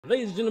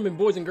Ladies and gentlemen,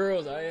 boys and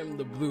girls, I am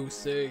the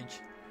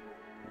BlueSage.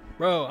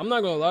 Bro, I'm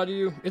not gonna lie to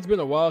you, it's been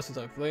a while since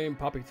I played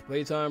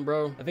Playtime,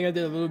 bro. I think I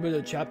did a little bit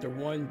of chapter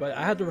 1, but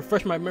I had to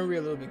refresh my memory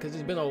a little bit because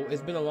it's been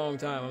a long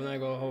time. I'm not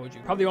gonna hold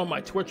you. Probably on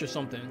my Twitch or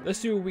something. Let's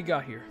see what we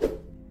got here.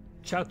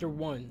 Chapter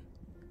 1,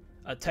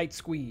 a tight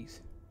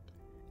squeeze.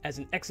 As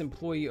an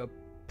ex-employee of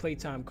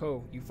Playtime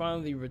Co., you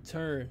finally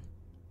return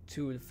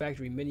to the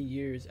factory many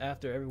years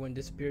after everyone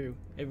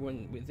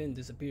within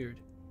disappeared.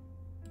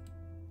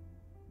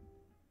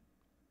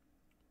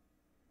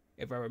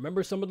 If I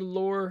remember some of the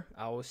lore,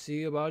 I will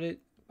see about it.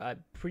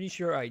 I'm pretty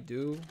sure I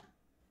do.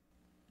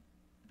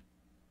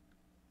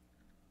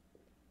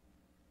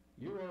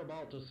 You are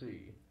about to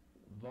see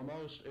the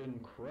most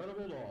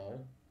incredible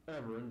doll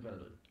ever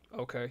invented.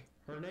 Okay.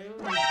 Her name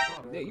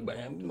Yeah, you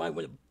might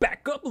want to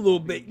back up a little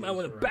bit. You might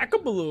want to back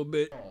up a little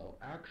bit.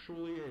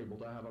 Actually able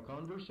to have a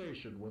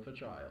conversation with a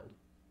child.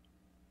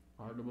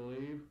 Hard to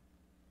believe?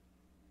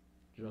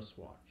 Just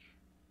watch.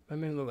 My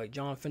man look like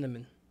John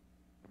Finneman.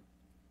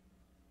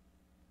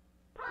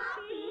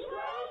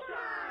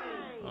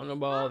 I don't know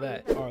about all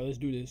that. Alright, let's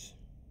do this.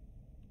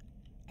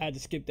 I had to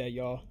skip that,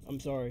 y'all.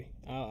 I'm sorry.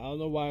 I don't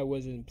know why I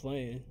wasn't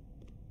playing.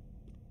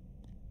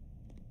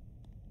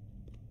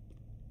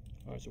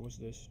 Alright, so what's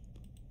this?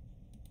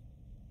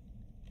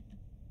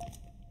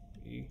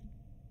 E.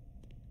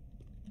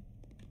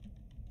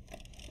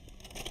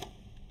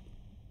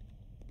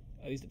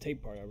 At least the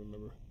tape part I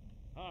remember.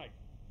 Hi,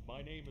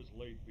 my name is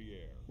Pierre.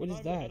 What is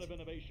I'm that? the head of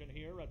innovation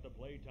here at the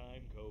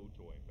Playtime Co.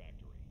 Toy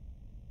Factory.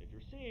 If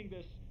you're seeing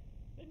this,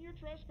 then you're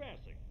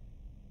trespassing.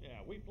 Yeah,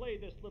 we play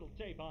this little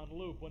tape on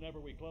loop whenever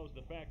we close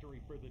the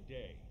factory for the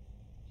day.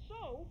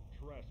 So,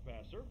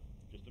 trespasser,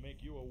 just to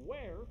make you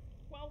aware,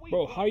 while we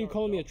Bro, how are you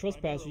calling me a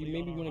trespasser? You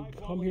made me want to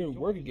come here and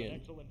work again.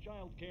 Excellent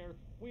child care,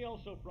 we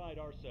also pride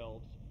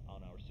ourselves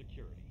on our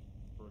security.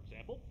 For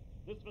example,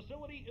 this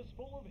facility is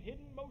full of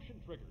hidden motion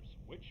triggers,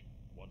 which,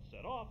 once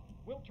set off,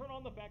 will turn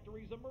on the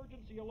factory's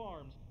emergency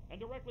alarms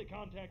and directly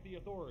contact the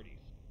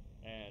authorities.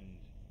 And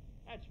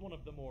that's one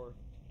of the more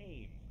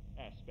tame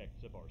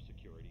aspects of our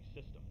security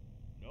system.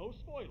 No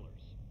spoilers.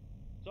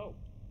 So,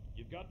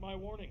 you've got my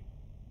warning.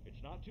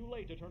 It's not too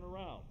late to turn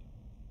around.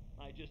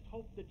 I just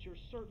hope that you're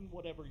certain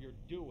whatever you're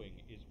doing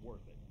is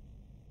worth it.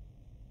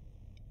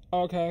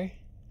 Okay.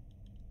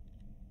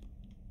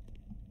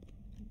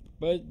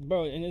 But,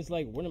 bro, and it's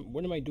like, what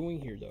am I doing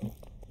here, though?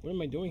 What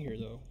am I doing here,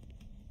 though?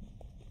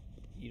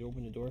 You'd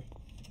open the door?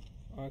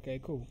 Okay,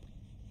 cool.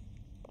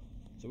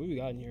 So what we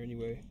got in here,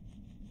 anyway?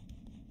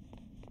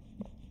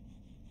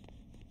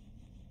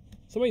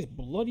 Somebody's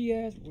bloody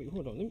ass. Wait,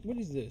 hold on. What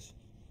is this?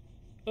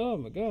 Oh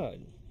my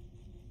god.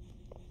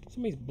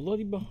 Somebody's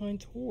bloody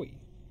behind toy.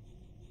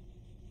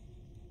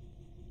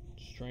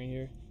 Strain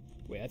here.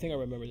 Wait, I think I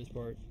remember this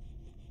part.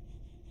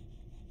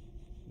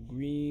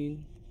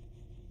 Green,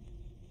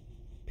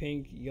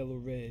 pink, yellow,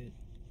 red.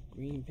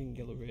 Green, pink,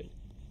 yellow, red.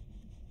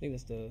 I think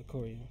that's the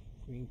code.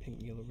 Green,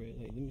 pink, yellow, red.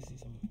 Like, let me see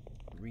something.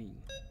 Green,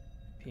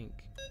 pink,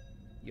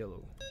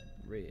 yellow,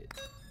 red.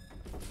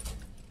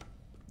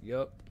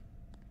 Yup.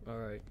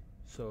 Alright.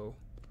 So,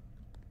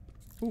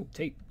 ooh,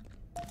 tape.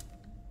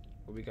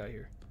 What we got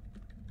here?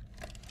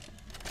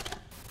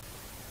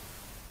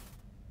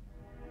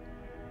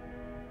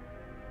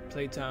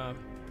 Playtime.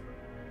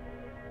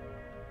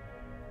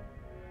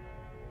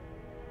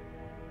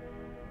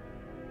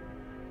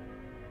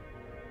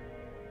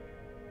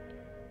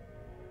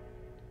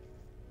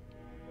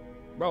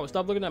 Bro,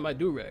 stop looking at my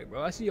do-rag,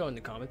 bro. I see y'all in the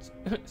comments.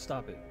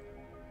 Stop it.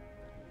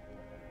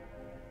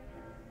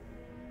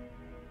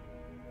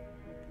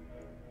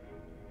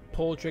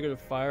 Pull trigger to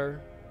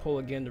fire, pull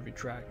again to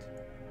retract.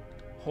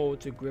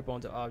 Hold to grip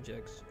onto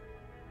objects.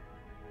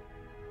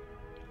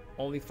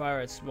 Only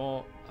fire at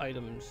small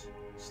items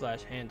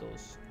 /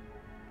 handles.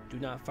 Do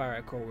not fire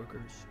at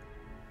coworkers.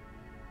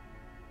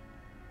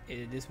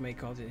 This may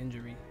cause an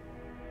injury.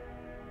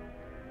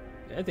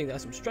 I think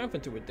that's some strength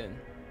into it then.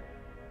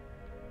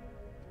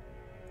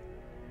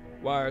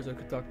 Wires are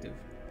conductive.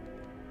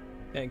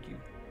 Thank you.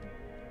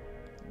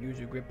 Use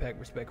your grip pack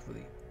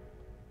respectfully.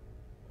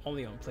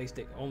 Only on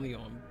PlayStation, only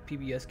on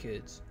PBS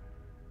Kids.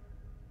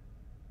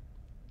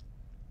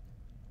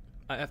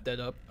 I effed that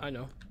up, I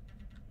know.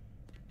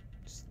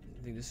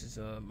 I think this is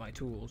my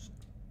tools.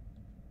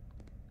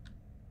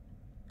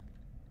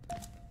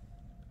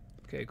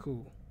 Okay,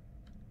 cool.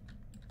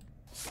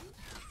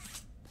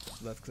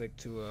 Left click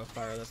to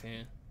fire left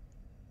hand.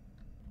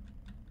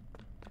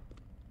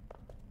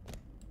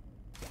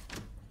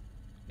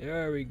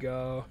 There we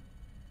go.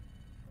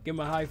 Give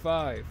him a high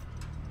five.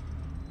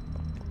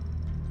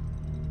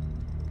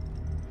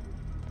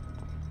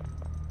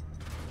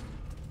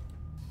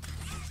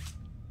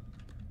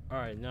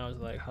 Alright, now it's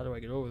like, how do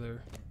I get over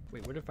there?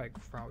 Wait, what if I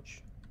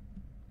crouch?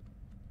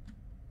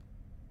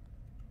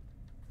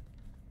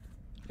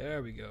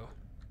 There we go.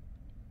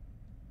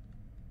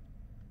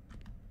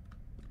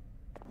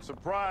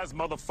 Surprise,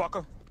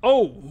 motherfucker.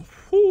 Oh!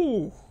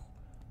 Whoo!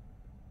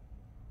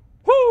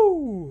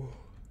 Whoo!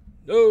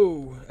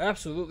 No,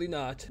 absolutely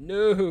not.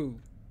 No.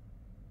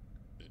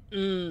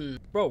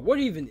 Bro, what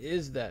even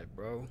is that,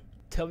 bro?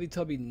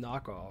 Teletubby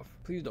knockoff.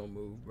 Please don't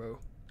move, bro.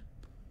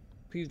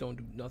 Please don't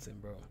do nothing,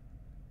 bro.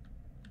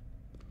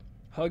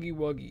 Huggy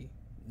Wuggy,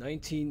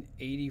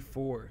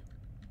 1984.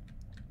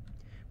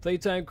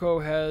 Playtime Co.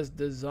 has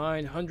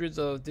designed hundreds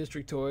of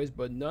district toys,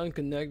 but none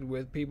connect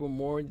with people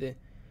more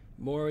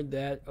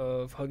that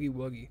of Huggy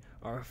Wuggy.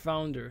 Our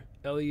founder,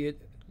 Elliot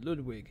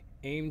Ludwig,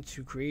 aimed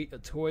to create a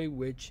toy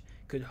which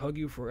could hug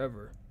you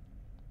forever.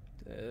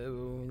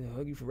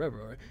 Hug you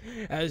forever, right?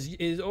 As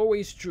is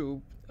always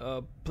true,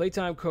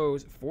 Playtime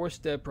Co.'s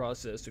four-step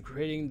process to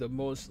creating the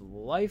most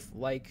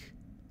lifelike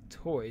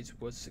toys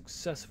was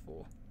success.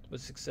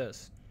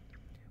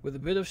 With a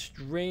bit of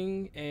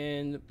string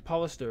and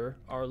polyester,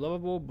 our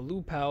lovable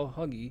blue pal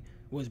Huggy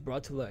was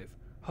brought to life.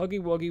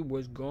 Huggy Wuggy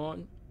was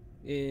gone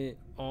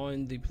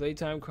on the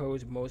Playtime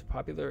Co.'s most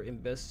popular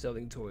and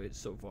best-selling toys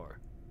so far.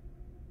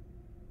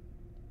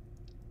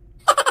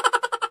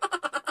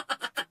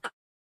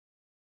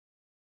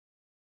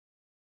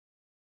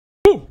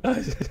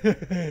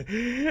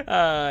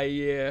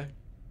 Yeah.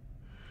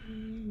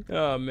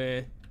 Oh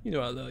man, you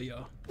know I love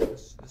y'all.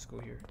 Let's go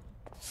here.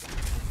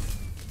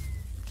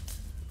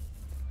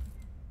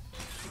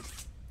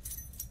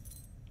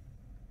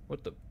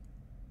 What the?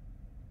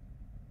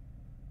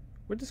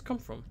 Where'd this come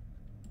from?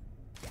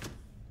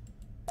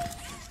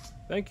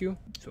 Thank you.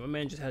 So my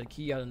man just had a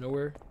key out of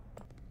nowhere.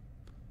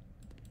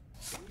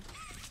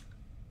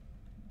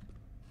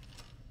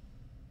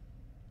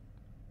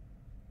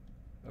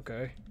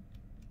 Okay.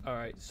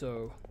 Alright,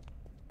 so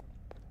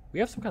we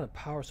have some kind of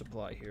power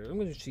supply here. I'm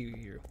gonna see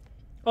here.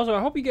 Also,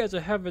 I hope you guys are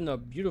having a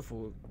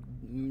beautiful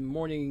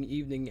morning,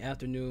 evening,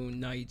 afternoon,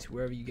 night,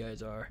 wherever you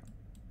guys are.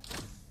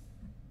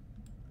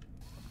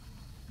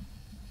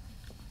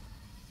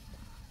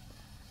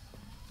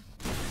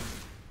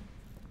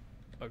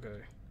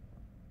 Okay.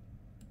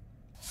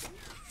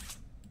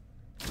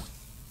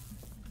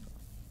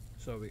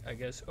 So I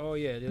guess, oh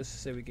yeah, this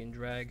say we can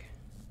drag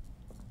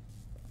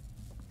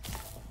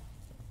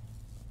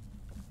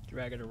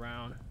it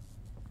around.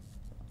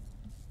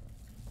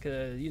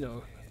 Cause you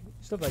know,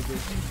 stuff like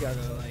this, you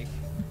gotta like,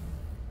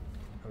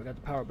 oh, we got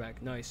the power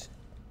back, nice.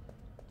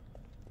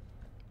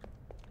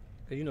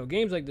 Cause you know,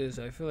 games like this,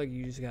 I feel like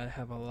you just gotta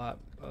have a lot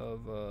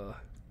of a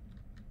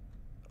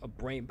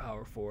brain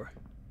power for.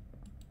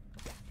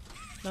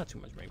 Not too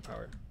much brain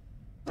power.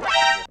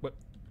 What?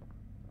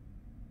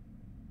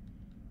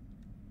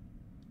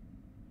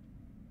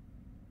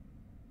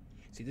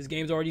 See, this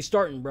game's already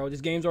starting, bro.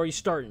 This game's already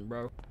starting,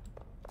 bro.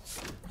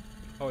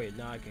 Oh yeah,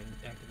 now I can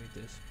activate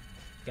this.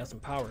 Got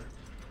some power.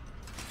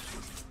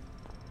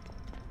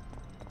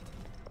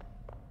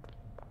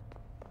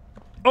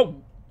 Oh!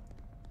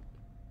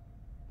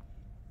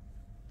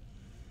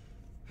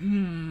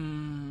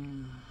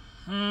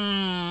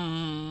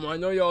 I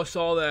know y'all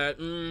saw that.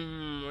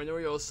 I know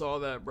y'all saw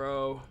that,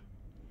 bro.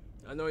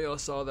 I know y'all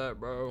saw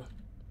that, bro.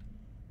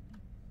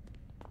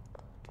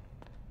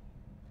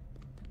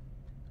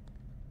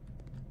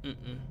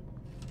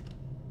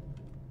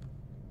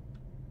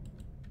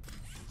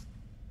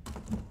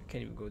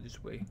 Can't even go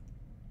this way.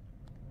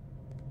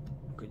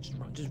 Okay, just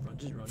run, just run,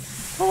 just run.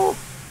 Oh!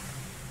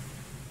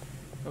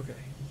 Okay.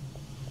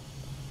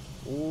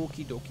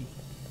 Okie dokie.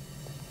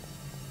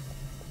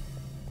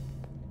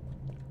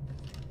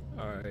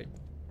 Alright.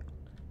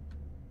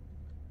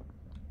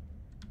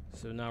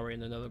 So now we're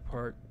in another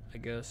part, I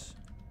guess.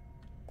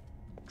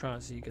 I'm trying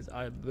to see, because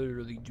I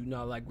literally do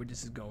not like where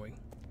this is going.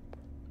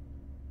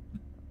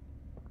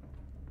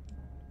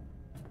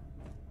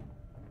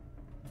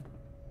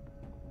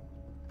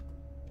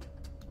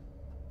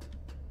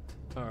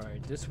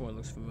 Alright, this one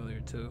looks familiar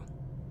too.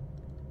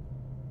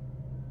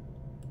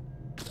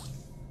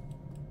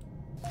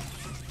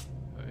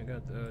 Alright,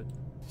 got that.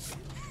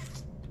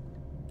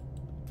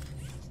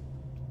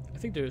 I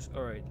think there's,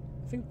 alright,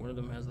 I think one of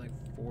them has like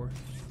 4.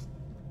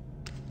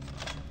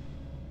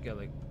 Got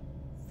like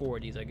 4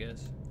 of these, I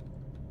guess.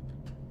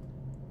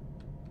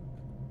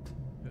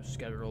 They're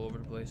scattered all over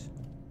the place.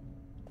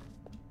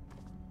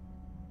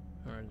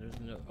 Alright, there's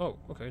no, oh,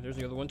 okay, there's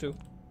the other one too.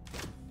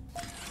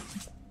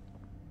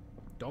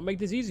 Don't make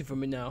this easy for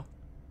me now.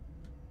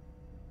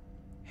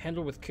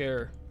 Handle with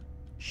care.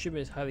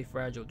 Shipment is highly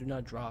fragile. Do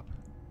not drop.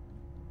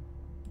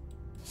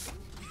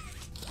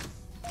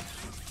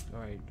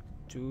 Alright,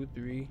 2,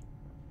 3.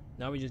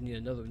 Now we just need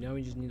another. Now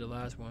we just need the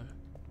last one.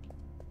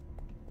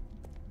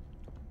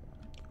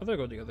 Oh, there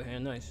go the other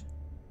hand. Nice.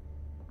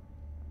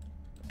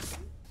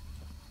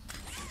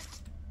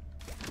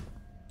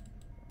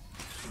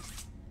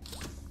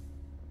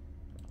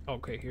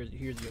 Okay, here's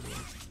the other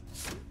one.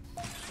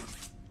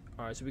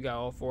 Alright, so we got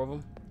all 4 of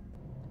them.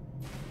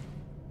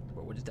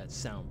 Bro, what is that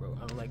sound, bro?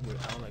 I don't like where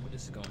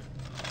this is going.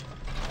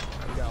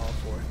 Alright, we got all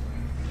 4.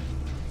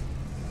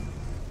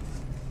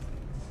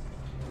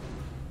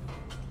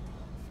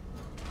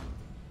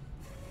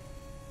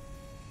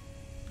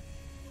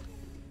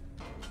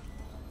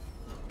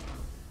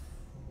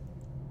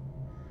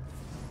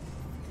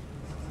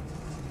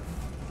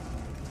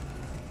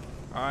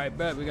 Alright,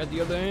 bet we got the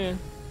other hand.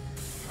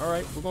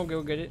 Alright, we're gonna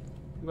go get it.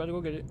 We about to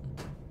go get it.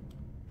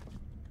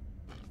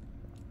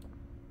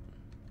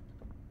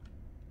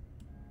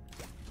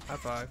 High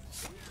five.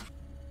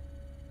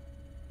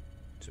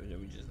 So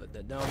then we just let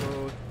that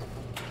download.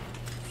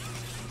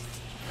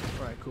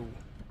 Alright, cool.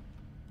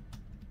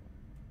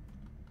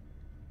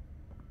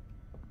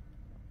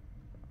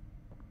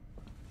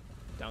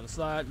 Down the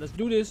slide. Let's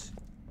do this.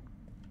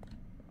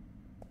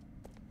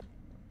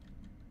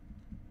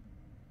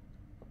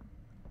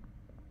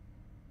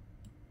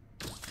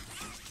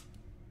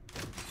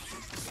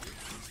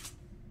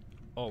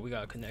 Oh, we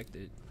got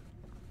connected.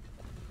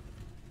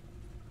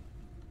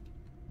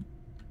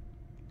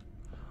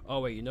 Oh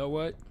wait, you know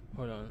what?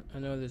 Hold on. I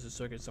know there's a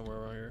circuit somewhere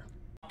around here.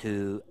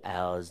 2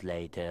 hours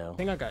later. I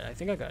think I got it. I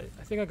think I got it.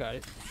 I think I got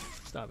it.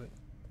 Stop it.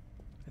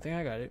 I think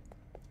I got it.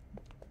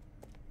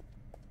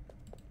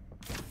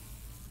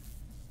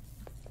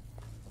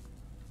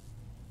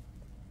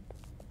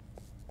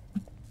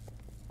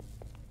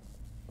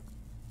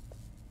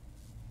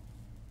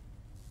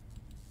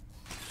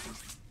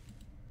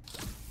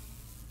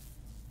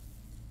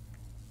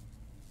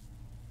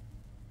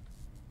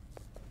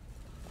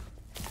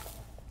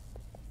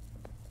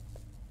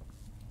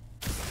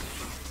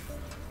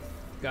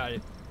 Got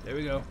it. There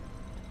we go.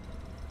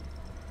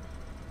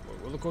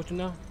 What roller coaster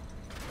now?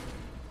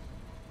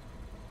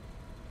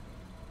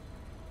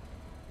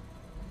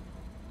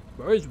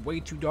 Bro, it's way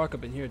too dark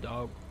up in here,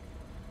 dog.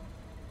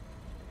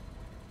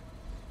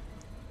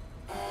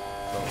 Bro,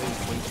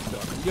 it's way too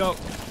dark. Yo!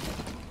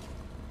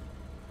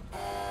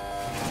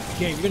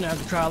 Game, you're gonna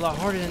have to try a lot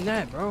harder than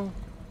that, bro.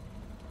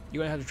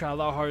 You're gonna have to try a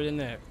lot harder than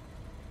that.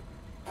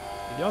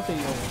 If y'all think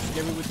you're gonna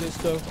scare me with this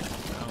stuff,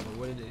 I don't know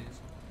what it is.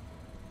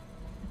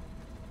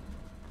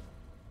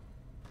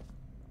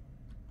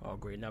 Oh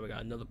great, now we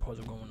got another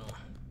puzzle going on.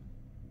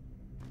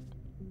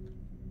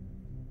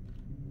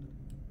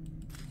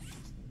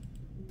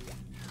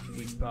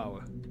 Weak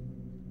power.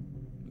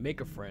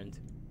 Make a friend.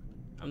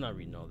 I'm not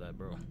reading all that,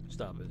 bro.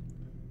 Stop it.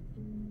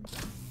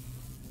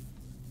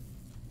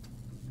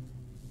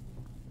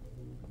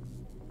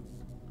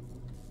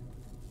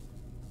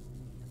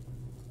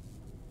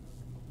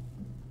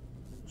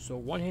 So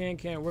one hand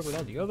can't work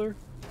without the other?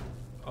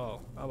 Oh,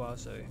 how about I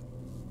say?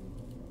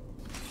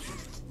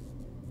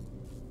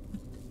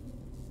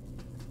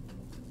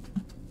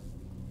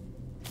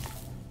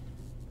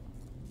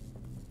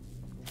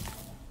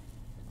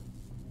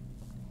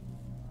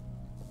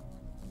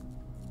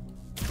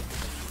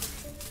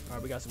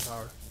 Alright, we got some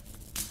power.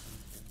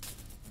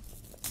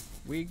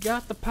 We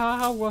got the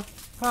power.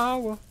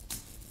 Power.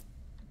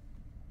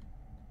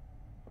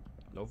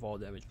 No fall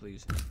damage,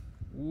 please.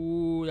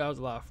 Ooh, that was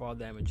a lot of fall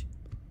damage.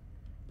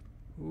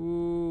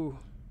 Ooh.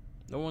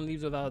 No one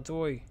leaves without a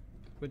toy.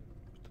 But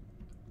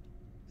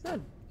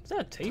is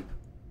that tape?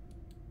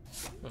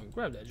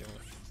 Grab that joint.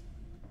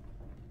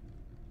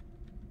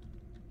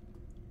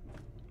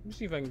 Let me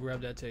see if I can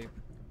grab that tape.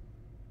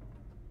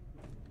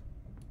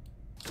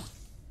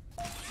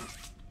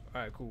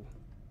 Alright, cool.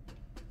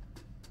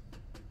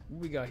 What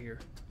we got here?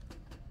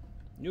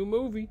 New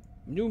movie.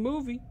 New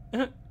movie.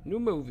 New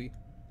movie.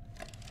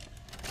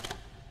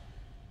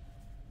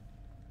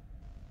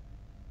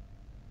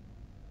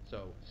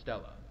 So,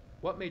 Stella,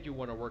 what made you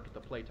want to work at the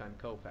Playtime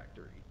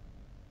Co-Factory?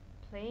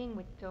 Playing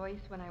with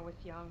toys when I was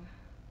young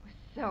was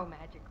so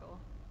magical.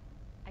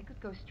 I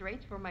could go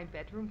straight from my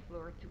bedroom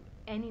floor to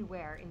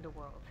anywhere in the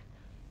world.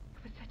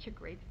 It was such a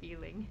great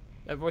feeling.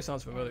 That voice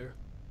sounds familiar.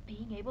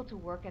 Being able to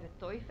work at a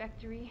toy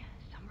factory,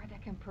 somewhere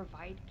that can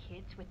provide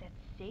kids with that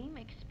same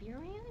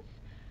experience,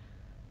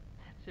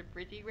 that's a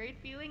pretty great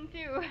feeling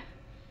too.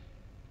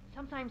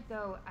 Sometimes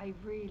though, I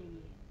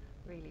really,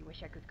 really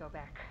wish I could go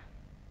back.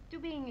 To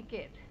being a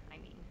kid, I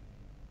mean.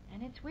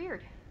 And it's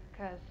weird,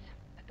 because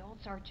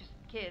adults are just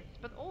kids,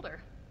 but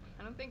older.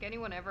 I don't think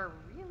anyone ever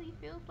really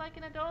feels like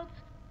an adult,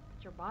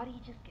 but your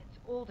body just gets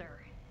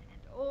older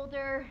and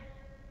older,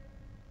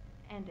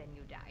 and then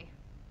you die.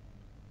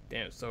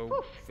 Damn, so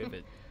Poof.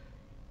 vivid.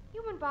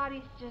 Human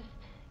bodies just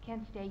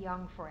can't stay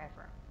young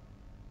forever.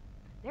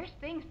 There's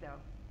things though,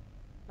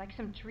 like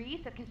some trees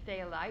that can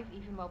stay alive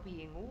even while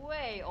being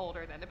way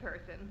older than a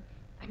person.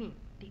 I mean,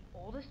 the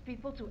oldest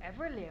people to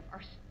ever live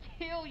are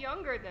still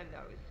younger than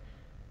those.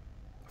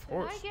 Of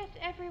course. But I guess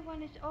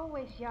everyone is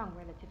always young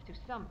relative to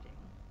something,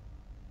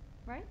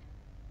 right?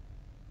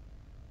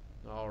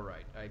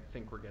 Alright, I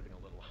think we're getting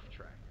a little off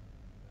track.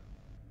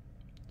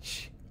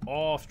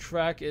 Off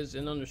track is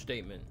an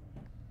understatement.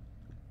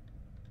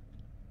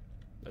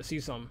 Let's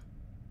see some.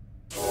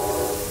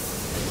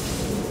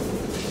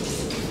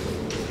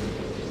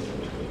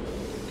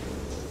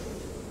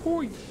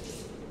 Hoi.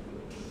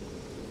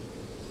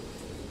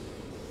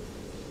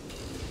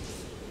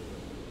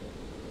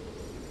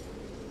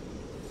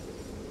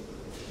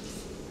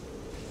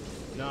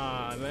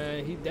 Nah,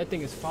 man, that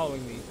thing is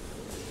following me.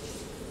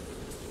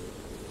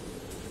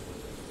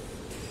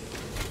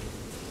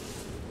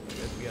 I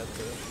guess we have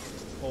to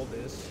hold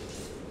this.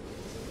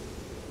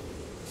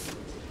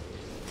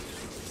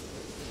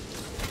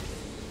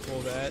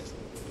 Pull that.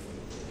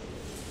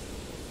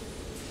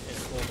 And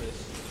pull this.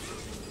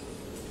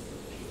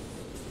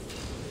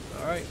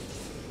 Alright.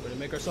 We're gonna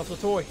make ourselves a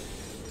toy.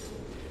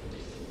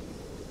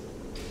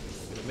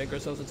 We're gonna make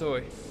ourselves a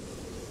toy.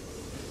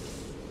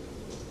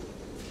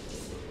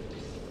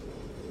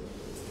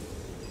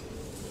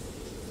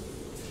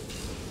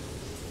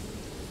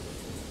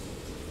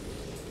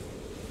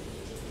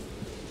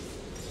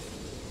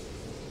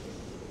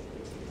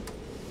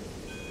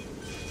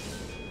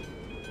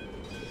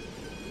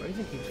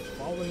 This thing keeps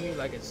following me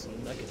like it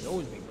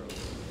knows me, bro.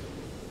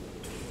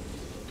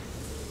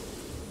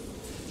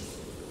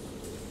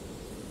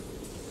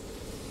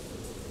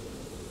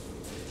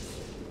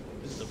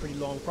 This is a pretty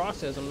long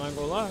process, I'm not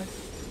gonna lie.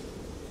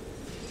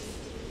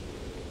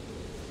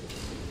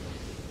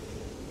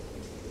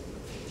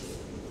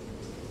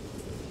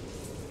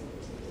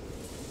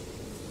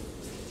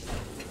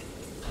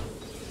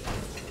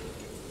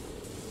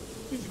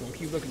 You're just gonna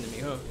keep looking at me,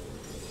 huh?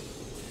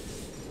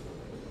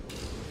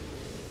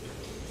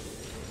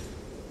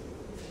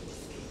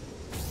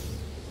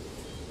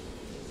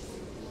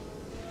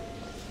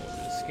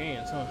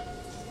 Scans, huh?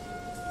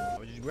 I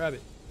would just grab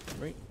it,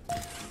 right?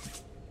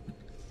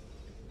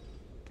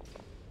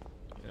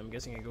 And I'm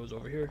guessing it goes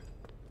over here.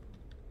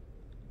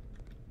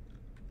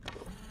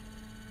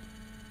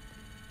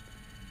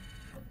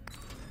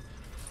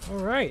 All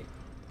right.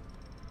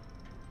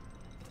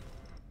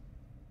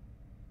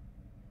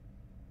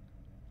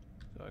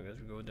 So I guess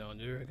we go down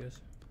there, I guess.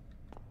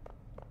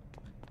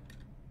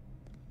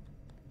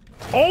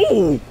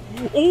 Oh!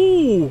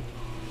 Oh!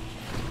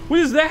 What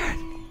is that?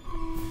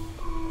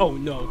 Oh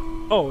no.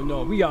 Oh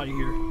no, we out of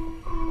here.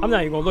 I'm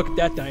not even gonna look at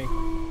that thing.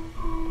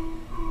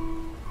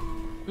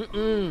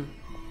 Mm-mm.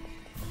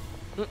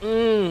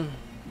 Mm-mm.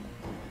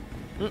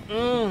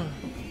 Mm-mm.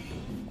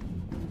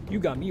 You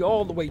got me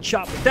all the way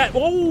chopped with that.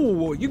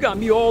 Oh, you got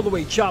me all the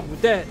way chopped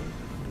with that.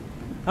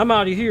 I'm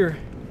out of here.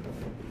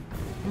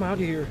 I'm out of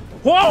here.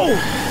 Whoa!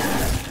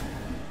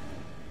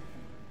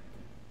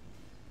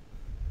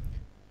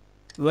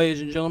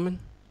 Ladies and gentlemen,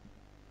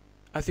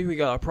 I think we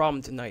got a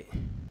problem tonight.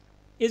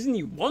 Isn't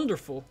he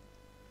wonderful?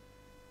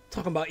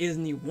 Talking about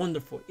isn't he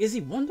wonderful? Is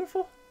he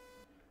wonderful?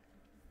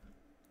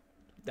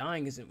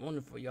 Dying isn't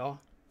wonderful, y'all.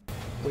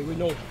 Wait,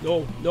 no.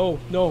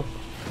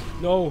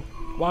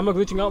 Why am I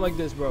glitching out like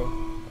this, bro?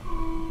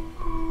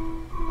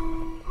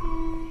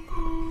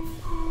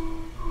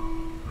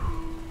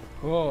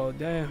 Oh,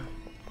 damn.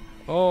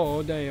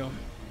 Oh, damn.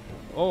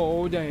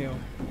 Oh,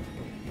 damn.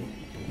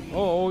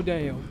 Oh,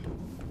 damn.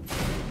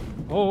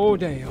 Oh,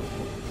 damn.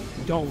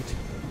 Don't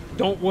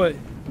what?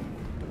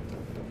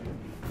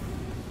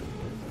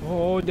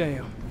 Oh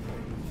damn.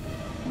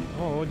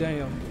 Oh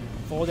damn.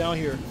 Fall down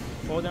here.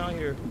 Fall down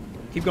here.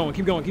 Keep going.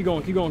 Keep going. Keep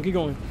going. Keep going. Keep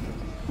going.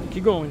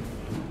 Keep going.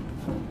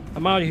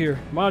 I'm out of here.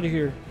 I'm out of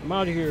here. I'm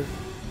out of here.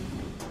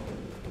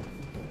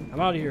 I'm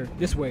out of here.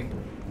 This way.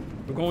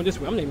 We're going this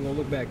way. I'm not even gonna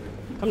look back.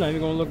 I'm not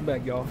even gonna look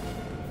back, y'all.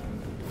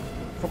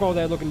 Fuck all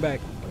that looking back.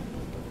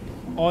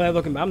 All that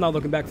looking back. I'm not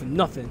looking back for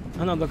nothing.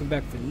 I'm not looking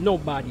back for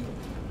nobody.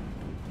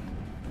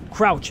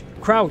 Crouch.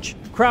 Crouch.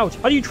 Crouch.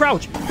 How do you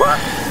crouch?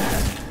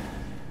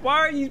 Why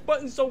are these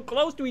buttons so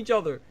close to each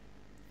other?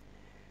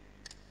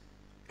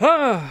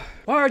 Why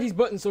are these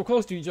buttons so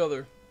close to each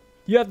other?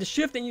 You have the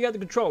shift and you got the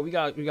control. We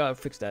gotta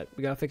fix that.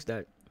 We gotta fix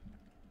that.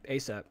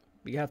 ASAP.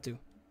 We have to.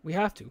 We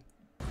have to.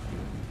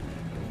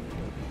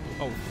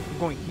 Oh, I'm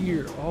going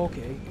here. Oh,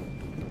 okay.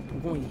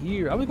 I'm going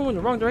here. I was going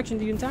the wrong direction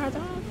the entire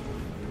time.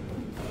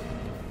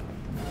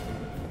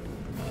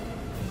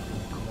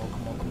 Come on,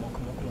 come on, come on,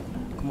 come on, come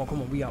on. Come on,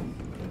 come on, we out.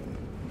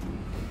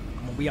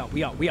 Come on, we out,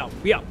 we out, we out,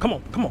 we out. Come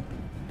on, come on.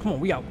 Come on,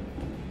 we out.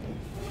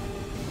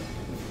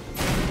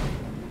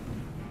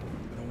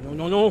 No, no,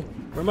 no, no.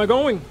 Where am I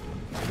going?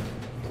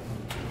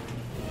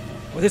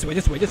 Oh, this way,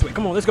 this way, this way.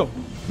 Come on, let's go.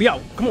 We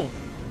out. Come on.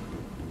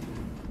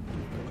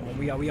 Come on,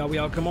 we out, we out, we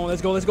out. Come on,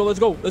 let's go, let's go, let's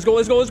go. Let's go,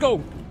 let's go, let's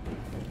go.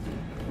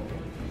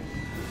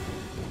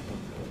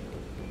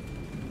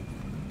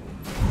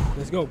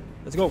 Let's go.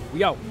 Let's go.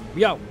 We out.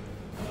 We out.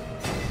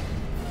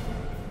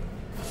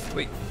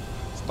 Wait.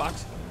 This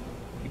box.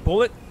 You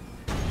pull it.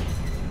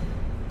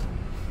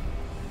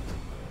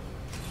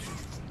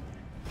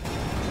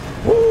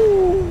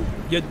 Woo!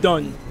 You're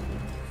done.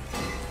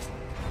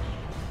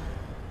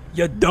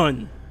 You're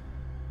done.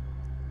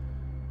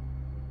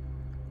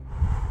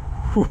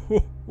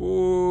 Oh,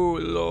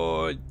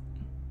 Lord.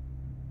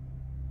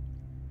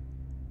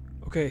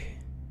 Okay.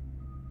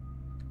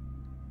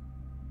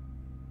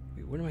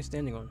 Wait, what am I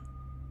standing on?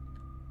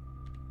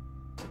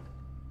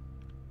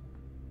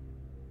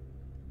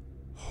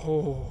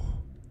 Oh,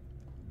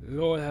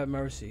 Lord have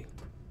mercy.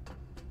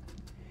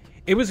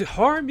 It was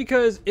hard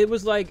because it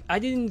was like I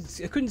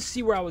couldn't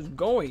see where I was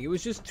going. It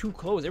was just too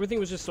close. Everything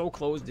was just so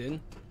closed in.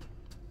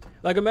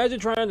 Like imagine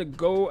trying to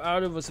go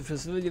out of a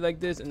facility like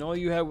this and all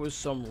you had was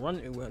some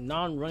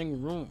non-running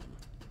room.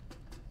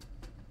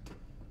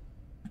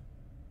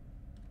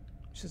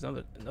 It's just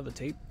another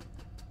tape.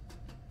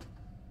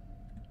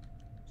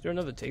 Is there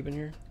another tape in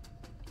here?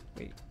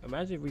 Wait,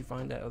 imagine if we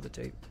find that other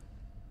tape.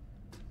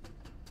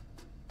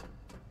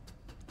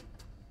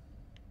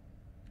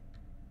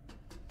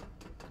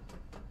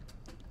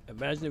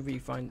 Imagine if we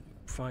find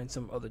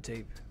some other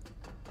tape.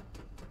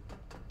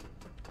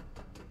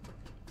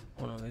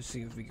 Hold on, let's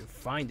see if we can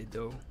find it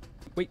though.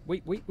 Wait.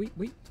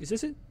 Is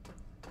this it?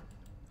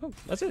 Oh,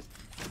 that's it.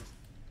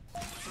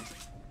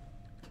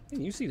 Hey,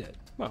 you see that?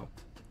 Wow.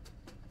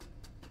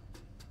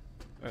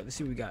 Alright, let's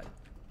see what we got.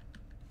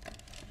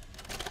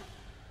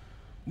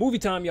 Movie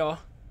time, y'all.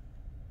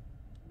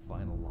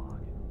 Final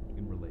log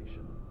in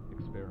relation.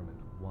 Experiment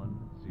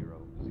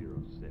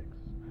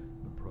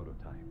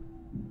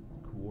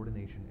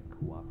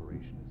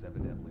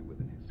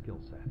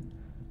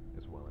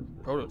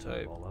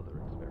Prototype. All other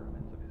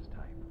experiments of his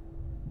type.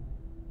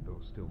 Though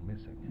still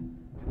missing,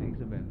 today's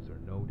events are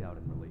no doubt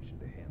in relation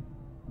to him.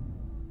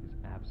 His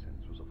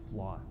absence was a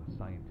flaw in the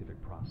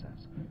scientific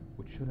process,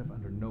 which should have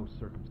under no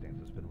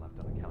circumstances been left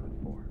unaccounted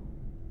for.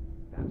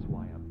 That's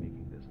why I'm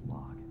making this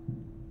log,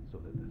 so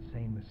that the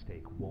same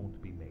mistake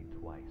won't be made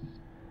twice.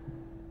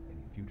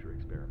 Any future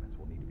experiments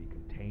will need to be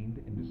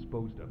contained and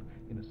disposed of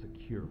in a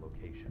secure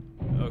location.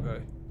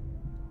 Okay.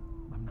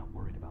 I'm not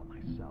worried about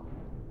myself.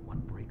 One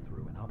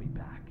breakthrough and I'll be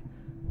back.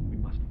 We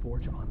must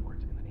forge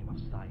onwards in the name of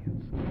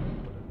science,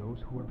 whether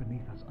those who are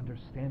beneath us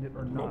understand it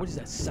or not. What is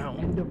that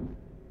sound?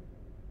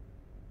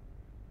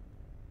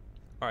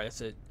 Alright,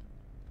 that's it.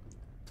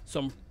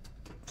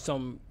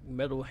 Some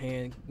metal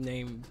hand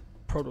named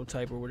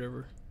Prototype or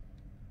whatever.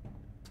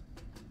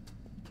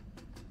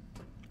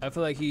 I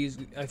feel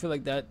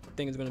like that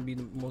thing is gonna be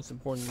the most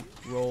important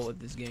role of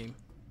this game.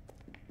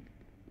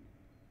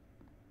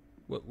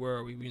 Where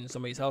are we? We in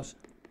somebody's house?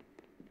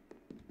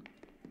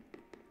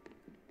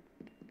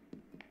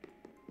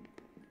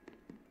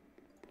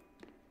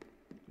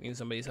 We in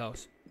somebody's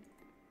house.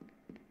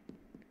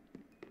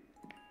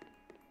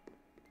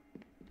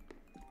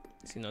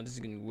 See, now this is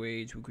getting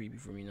way too creepy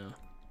for me now.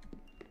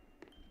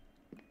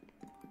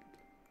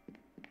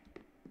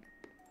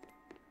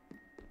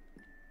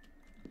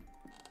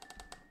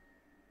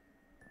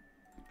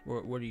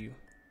 What are you?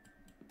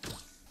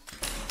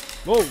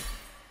 Whoa!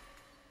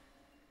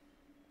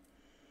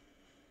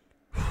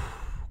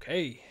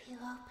 Okay. You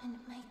opened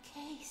my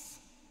case.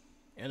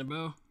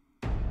 Annabelle?